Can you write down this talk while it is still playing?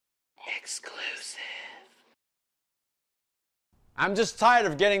Exclusive. I'm just tired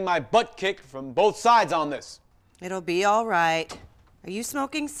of getting my butt kicked from both sides on this. It'll be all right. Are you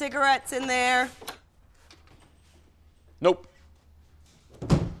smoking cigarettes in there? Nope.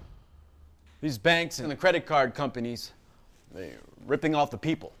 These banks and the credit card companies, they're ripping off the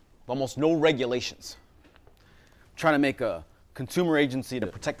people with almost no regulations. Trying to make a consumer agency to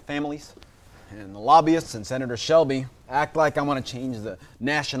protect families. And the lobbyists and Senator Shelby act like I want to change the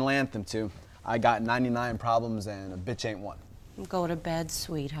national anthem to I got 99 problems and a bitch ain't one. Go to bed,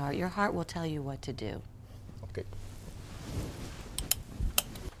 sweetheart. Your heart will tell you what to do. Okay.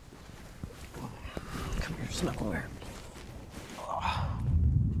 Come here, snuggle there.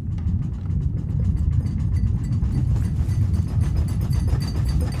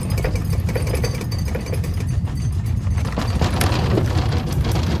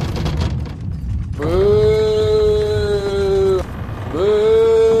 Boo!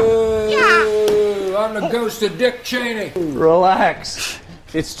 Boo! Yeah. I'm the ghost of Dick Cheney. Relax.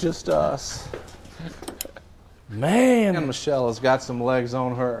 It's just us. Man, Michelle has got some legs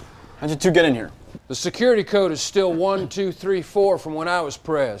on her. How'd you two get in here? The security code is still 1, 2, 3, 4 from when I was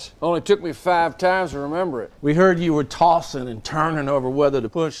pres. Only took me 5 times to remember it. We heard you were tossing and turning over whether to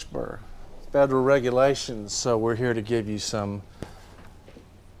push for federal regulations, so we're here to give you some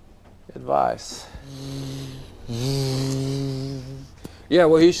advice. Yeah,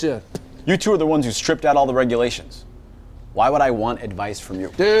 what he said. You two are the ones who stripped out all the regulations. Why would I want advice from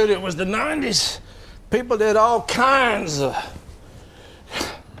you? Dude, it was the 90s. People did all kinds of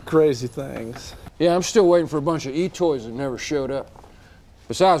crazy things. Yeah, I'm still waiting for a bunch of e-toys that never showed up.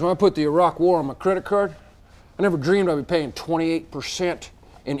 Besides, when I put the Iraq War on my credit card, I never dreamed I'd be paying 28%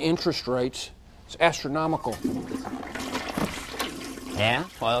 in interest rates. It's astronomical. Yeah?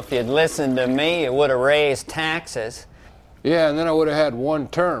 Well, if you'd listened to me, you would have raised taxes. Yeah, and then I would have had 1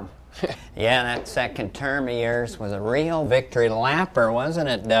 term. Yeah, that second term of yours was a real victory lapper, wasn't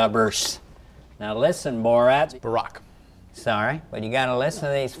it, Dubbers? Now listen, Borat. Barack. Sorry, but you gotta listen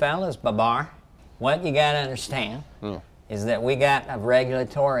to these fellas, Babar. What you gotta understand is that we got a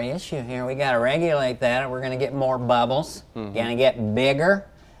regulatory issue here. We gotta regulate that, or we're gonna get more bubbles. Gonna get bigger,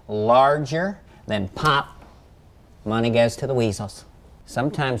 larger, then pop. Money goes to the weasels.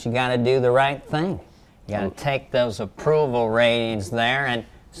 Sometimes you gotta do the right thing. You gotta take those approval ratings there and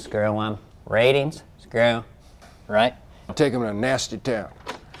screw them. Ratings, screw, right? Take them to a nasty town.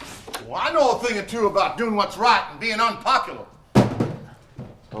 Well, I know a thing or two about doing what's right and being unpopular.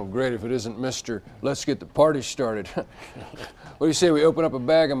 Oh, great if it isn't Mr. Let's get the party started. What do you say we open up a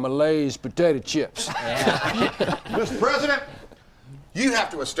bag of Malay's potato chips? Mr. President, you have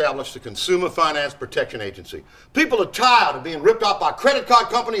to establish the Consumer Finance Protection Agency. People are tired of being ripped off by credit card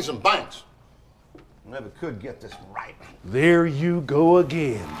companies and banks. Never could get this right. There you go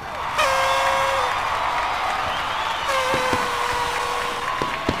again.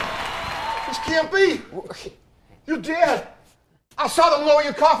 This can't be. You're dead. I saw them lower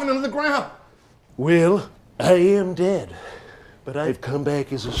your coffin into the ground. Well, I am dead, but I've come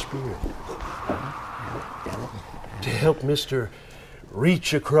back as a spirit to help Mr.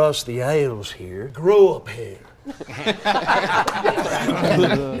 Reach across the aisles here grow up hair.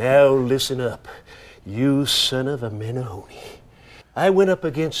 Now listen up, you son of a Menahoney. I went up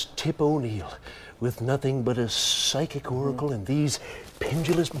against Tip O'Neill with nothing but a psychic oracle and these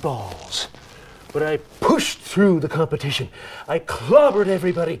pendulous balls. But I pushed through the competition. I clobbered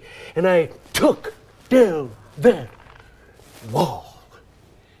everybody, and I took down that wall.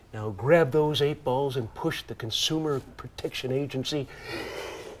 Now grab those 8 balls and push the Consumer Protection Agency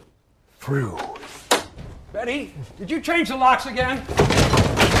through. Betty, did you change the locks again?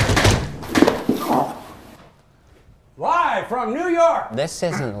 Live from New York. This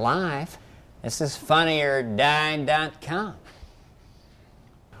isn't live. This is funnyordie.com.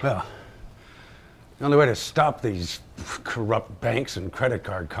 Well, the only way to stop these corrupt banks and credit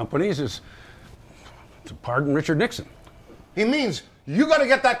card companies is to pardon Richard Nixon. He means you got to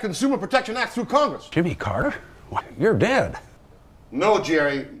get that Consumer Protection Act through Congress. Jimmy Carter? Why, you're dead. No,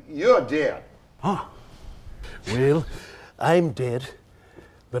 Jerry, you're dead. Huh. Well, I'm dead,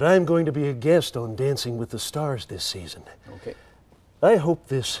 but I'm going to be a guest on Dancing with the Stars this season. Okay. I hope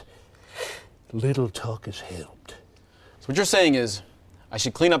this little talk has helped. So what you're saying is I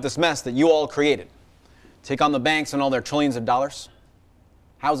should clean up this mess that you all created. Take on the banks and all their trillions of dollars?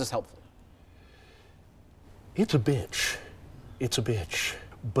 How is this helpful? It's a bitch. It's a bitch.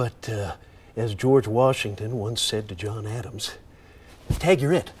 But as George Washington once said to John Adams, tag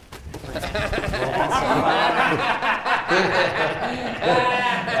you're it. That's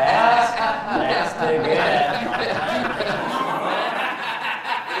too good.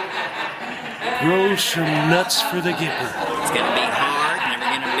 grow some nuts for the Gipper. It's gonna be hard, never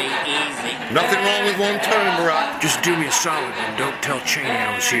gonna be easy. Nothing wrong with one turn, Barack. Just do me a solid and don't tell Cheney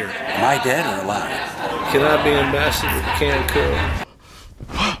I was here. Am I dead or alive? Can I be ambassador to Cancun?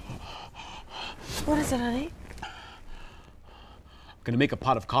 What is it, honey? Gonna make a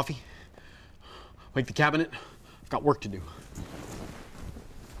pot of coffee. Wake the cabinet. I've got work to do.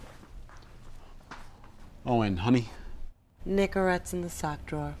 Oh, and honey. Nicorette's in the sock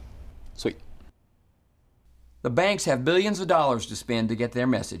drawer. Sweet. The banks have billions of dollars to spend to get their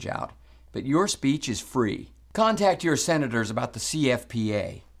message out, but your speech is free. Contact your senators about the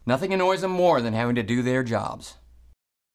CFPA. Nothing annoys them more than having to do their jobs.